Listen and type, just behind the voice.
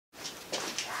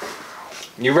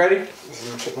You ready? I'm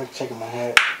checking my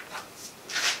head.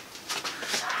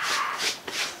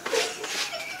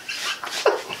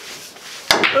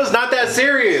 It's not that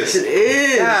serious. It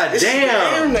is. God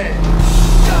damn.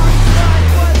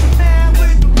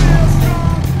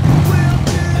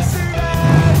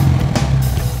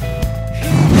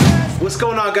 What's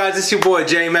going on, guys? It's your boy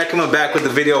J-Mac coming back with a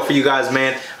video for you guys,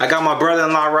 man. I got my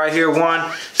brother-in-law right here,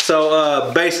 Juan.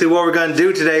 So basically what we're gonna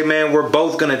do today, man, we're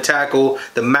both gonna tackle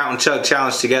the Mountain Chug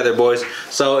challenge together, boys.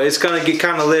 So it's gonna get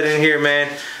kind of lit in here,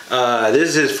 man. This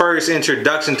is his first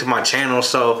introduction to my channel,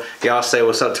 so y'all say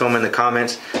what's up to him in the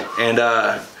comments. And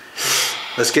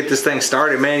let's get this thing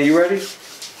started, man. You ready?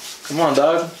 Come on,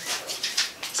 dog.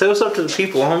 Say what's up to the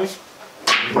people, homie.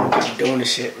 I'm doing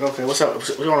this shit. Okay, what's up?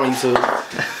 What's going on YouTube?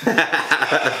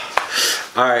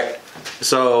 Alright,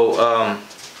 so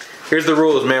here's the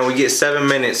rules, man. We get 7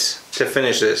 minutes to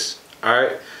finish this.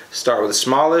 Alright, start with the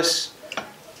smallest,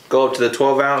 go up to the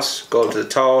 12 ounce, go up to the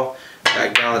tall,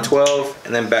 back down to 12,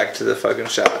 and then back to the fucking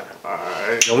shot.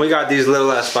 Alright. And we got these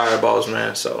little ass fireballs,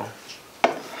 man, so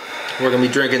we're gonna be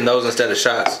drinking those instead of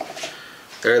shots.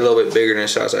 They're a little bit bigger than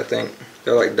shots, I think.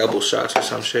 They're like double shots or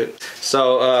some shit.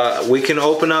 So we can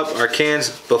open up our cans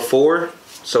before,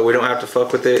 so we don't have to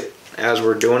fuck with it as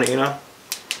we're doing it, you know?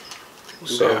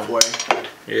 So, halfway.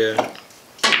 Yeah.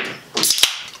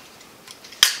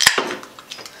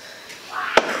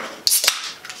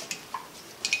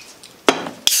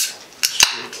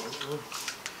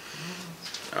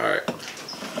 Alright.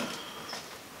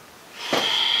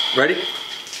 Ready?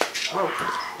 Oh,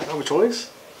 I have a choice?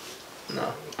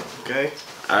 No. Okay.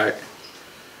 Alright.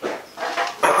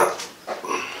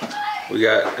 We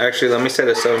got, actually, let me set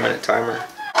a 7-minute timer.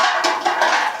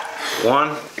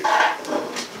 1,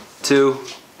 2,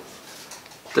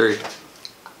 3.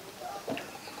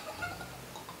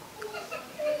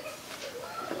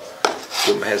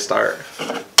 Give him a head start.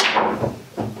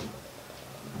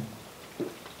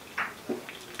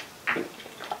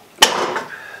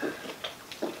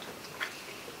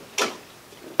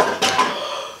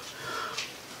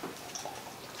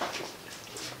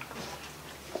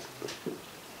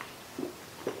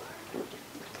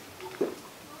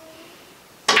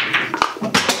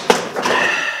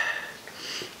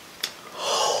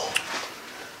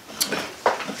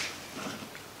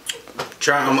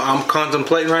 I'm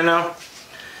contemplating right now.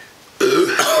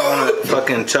 I want to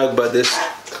fucking chug but this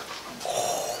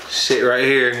shit right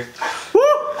here. Woo!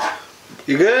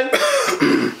 You good?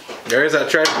 There is that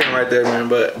trash can right there, man,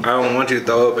 but I don't want you to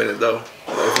throw up in it though.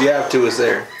 If you have to, it's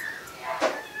there.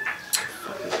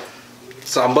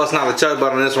 So I'm busting out the chug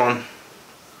butt on this one.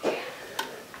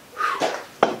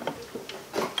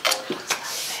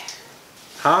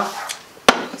 Huh?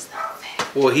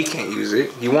 Well, he can't use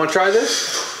it. You want to try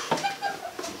this?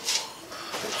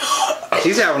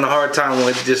 He's having a hard time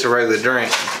with just a regular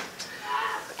drink.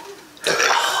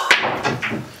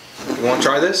 You want to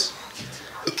try this?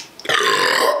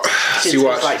 See,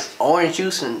 watch. Like orange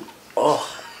juice and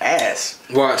ass.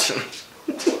 Watch.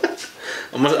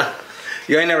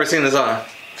 You ain't never seen this, huh?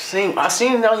 I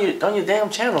seen it on your damn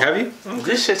channel. Have you? Okay.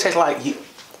 This shit tastes like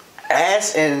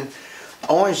ass and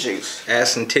orange juice.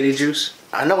 Ass and titty juice.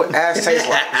 I know what ass tastes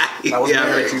like. I was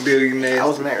married. I bet you do. You nasty. I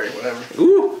was married. Whatever.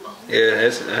 Ooh. Yeah,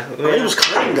 it's, it was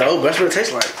clean though, but that's what it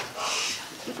tastes like.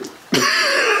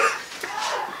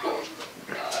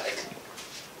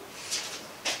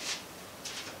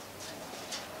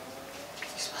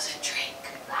 You're supposed to drink.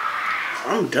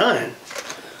 I'm done.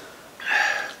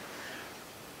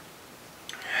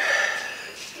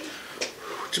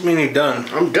 What you mean you're done?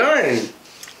 I'm done.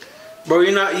 Bro,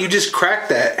 you're not, you just cracked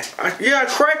that. Yeah, I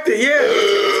cracked it, yeah.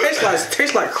 It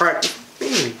tastes like crack.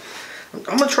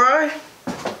 I'm gonna try.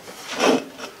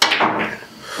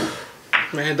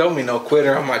 Man, don't be no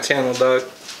quitter on my channel, dog.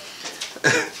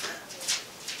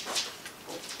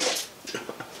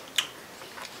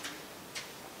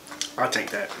 I'll take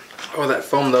that. Oh, that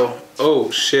foam though. Oh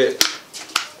shit.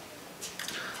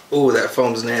 Oh, that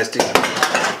foam's nasty.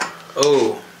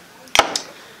 Oh.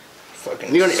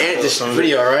 Fucking. You're gonna edit this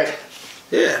video, right?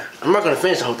 Yeah. I'm not gonna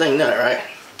finish the whole thing, no, right?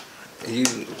 You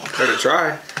better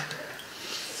try.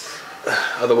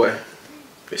 Other way.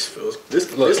 This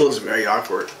looks very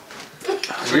awkward.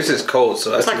 Yours is cold, so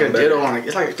that's like a dildo on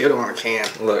it's like a dildo on a can.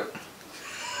 Look,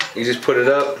 you just put it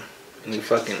up and you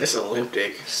fucking. It's a limp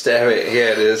dick. Stab it.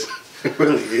 Yeah, it is. It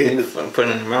really is. I'm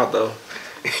putting it in your mouth though.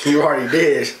 You already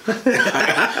did.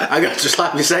 I got your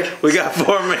sloppy second. We got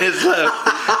 4 minutes left.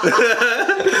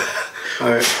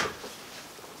 All right.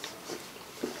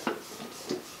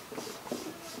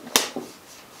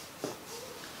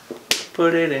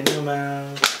 Put it in your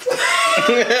mouth.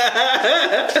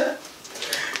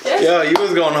 Yes. Yo, you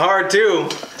was going hard too.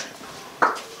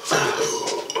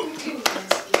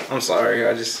 I'm sorry.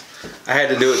 I had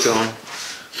to do it to him.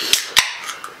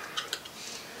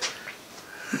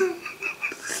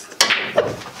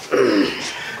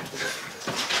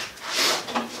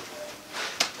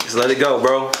 Just let it go,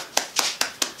 bro.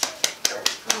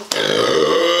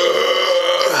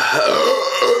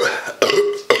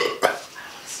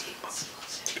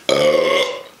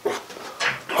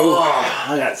 Oh,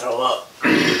 I gotta throw up.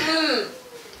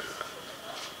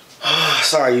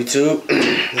 Sorry, YouTube.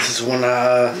 This is when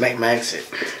I make my exit.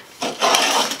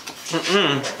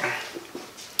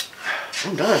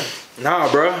 I'm done.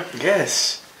 Nah, bro.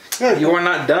 Yes. You are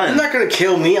not done. You're not gonna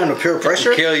kill me under peer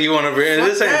pressure. Kill you on a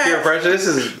This ain't peer pressure. This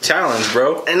is a challenge,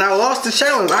 bro. And I lost the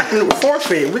challenge. I can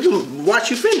forfeit. We can watch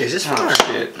you finish. It's fine. Oh,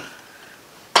 shit.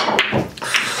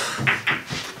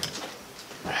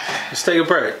 Just take a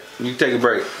break. You take a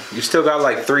break. You still got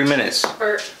like 3 minutes.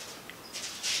 Burp.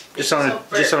 Just under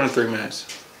 3 minutes.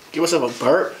 Give yourself a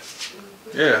burp.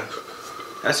 Yeah.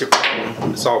 That's your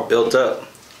problem. It's all built up.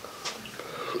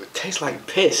 It tastes like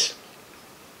piss.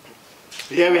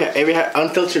 You ever had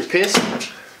unfiltered piss?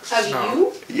 Have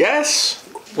you? Yes.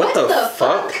 What the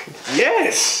fuck?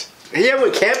 Yes. You ever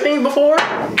went camping before?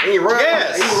 And you run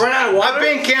Yes. and you run out of water? I've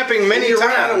been camping many you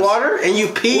times. run out of water and you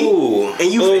pee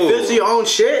and you filter your own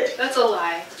shit? That's a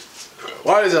lie.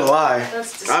 Why is it a lie?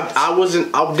 That's disgusting.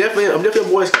 I'm definitely a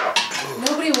Boy Scout.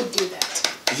 Nobody would do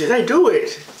that. Yeah, they do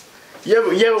it. You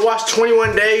ever watch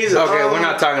 21 Days? Okay, we're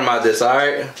not talking about this,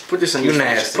 alright? Put this on You your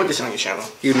nasty. Put this on your channel.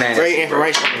 You nasty. Great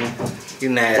information. You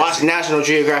nasty. Watch National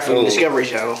Geographic and Discovery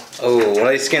Channel. Oh, when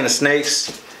they skin the snakes,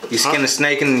 you skin the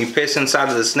snake and you piss inside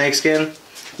of the snake skin.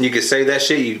 You can save that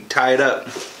shit, you tie it up.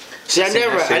 See, I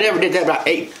never did that, but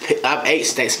I've ate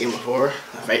snake skin before.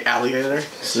 I've ate alligator,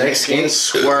 snake skin,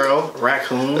 squirrel,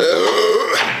 raccoon,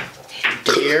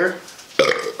 deer.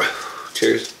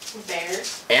 Cheers. Bear.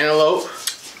 Antelope.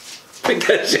 Pick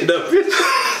that shit up, bitch.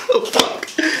 Oh, fuck.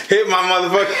 Hit my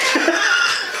motherfucker.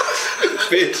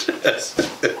 Bitch.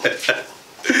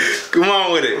 Come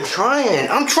on with it.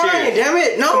 I'm trying, damn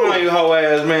it. No. Come on, you hoe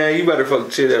ass, man. You better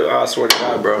fuck shit up. I swear to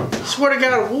God, bro. Swear to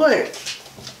God, what?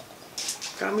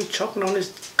 Got me choking on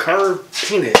this curved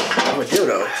penis of a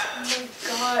dildo. Oh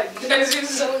my god, you guys are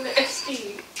so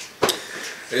nasty.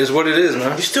 It is what it is,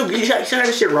 man. You still got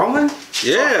this shit rolling?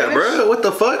 Yeah, bro. What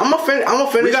the fuck? I'm gonna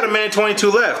finish. We got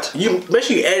 1:22 left. You make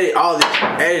sure you edit all this,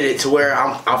 edit it to where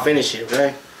I'll finish it.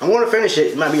 Okay. I'm gonna finish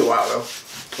it. It might be a while though,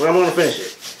 but I'm gonna finish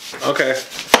it. Okay.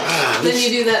 Then you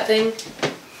do that thing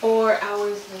 4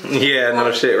 hours later. Yeah,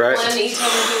 no shit, right? Plan to eat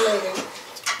something later.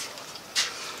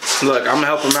 Look, I'm gonna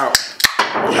help him out.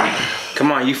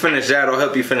 Come on, you finish that. I'll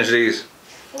help you finish these.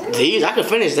 These, I can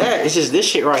finish that. It's just this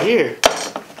shit right here.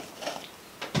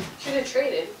 Should have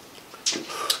traded.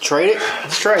 Trade it?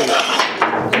 Let's trade it.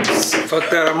 Fuck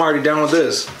that, I'm already done with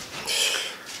this.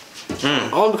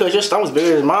 Only because your stomach's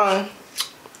bigger than mine.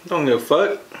 Don't give a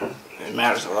fuck. It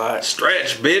matters a lot.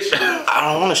 Stretch, bitch. I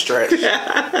don't want to stretch.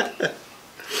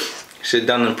 Shit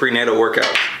done in prenatal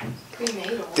workouts.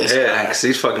 Prenatal. This Yeah, guy. 'cause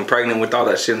he's fucking pregnant with all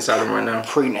that shit inside him right now.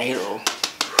 Prenatal.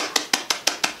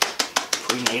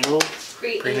 Prenatal?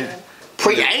 Prenatal.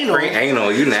 Pre-anal?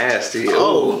 Pre-anal, you nasty.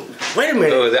 Oh, wait a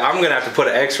minute. Oh, I'm gonna have to put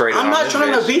an X-ray on I'm not this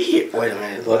trying bitch. to be here. Wait a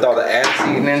minute. With all the ass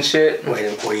eating and shit. Wait a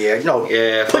minute. Well, yeah, no.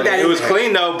 Yeah, Put that it in was there.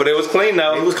 clean though, but it was clean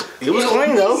though. It was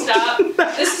clean though. Stop.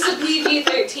 This is a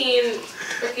PG-13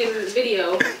 freaking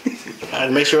video.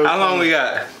 Gotta make sure. How long we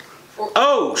got?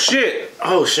 Oh shit!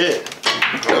 Oh shit.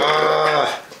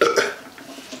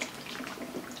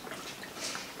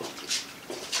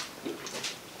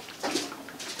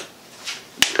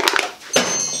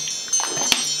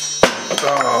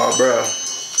 Oh, bro.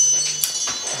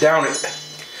 Down it.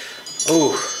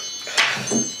 Ooh.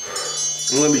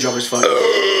 Let me drop his phone.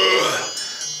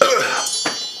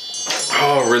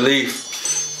 Oh,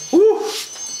 relief. Woo.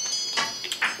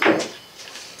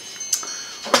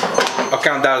 I'll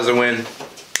count that as a win.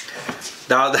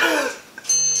 That.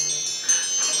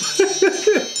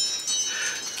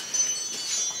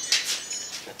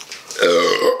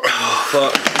 Oh,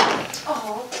 fuck.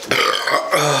 Oh.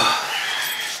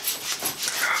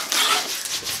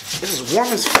 This is warm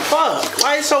as fuck.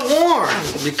 Why is it so warm?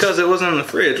 Because it wasn't in the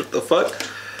fridge. What the fuck?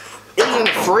 It was in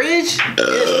the fridge?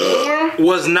 It's warm?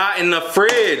 Was not in the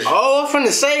fridge. Oh, I'm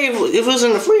finna say, if it was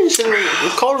in the fridge, it shouldn't be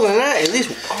colder than that. At least,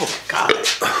 oh god.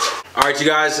 Alright, you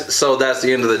guys, so that's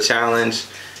the end of the challenge.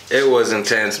 It was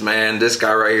intense, man. This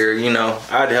guy right here, you know,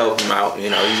 I'd help him out, you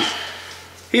know.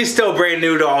 He's still brand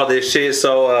new to all this shit,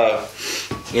 so,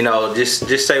 you know, just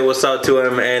say what's up to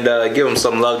him and give him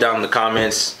some love down in the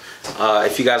comments.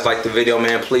 If you guys like the video,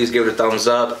 man, please give it a thumbs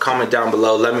up. Comment down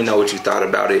below. Let me know what you thought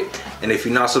about it. And if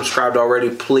you're not subscribed already,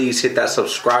 please hit that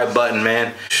subscribe button,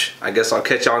 man. I guess I'll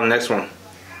catch y'all on the next one.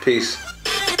 Peace.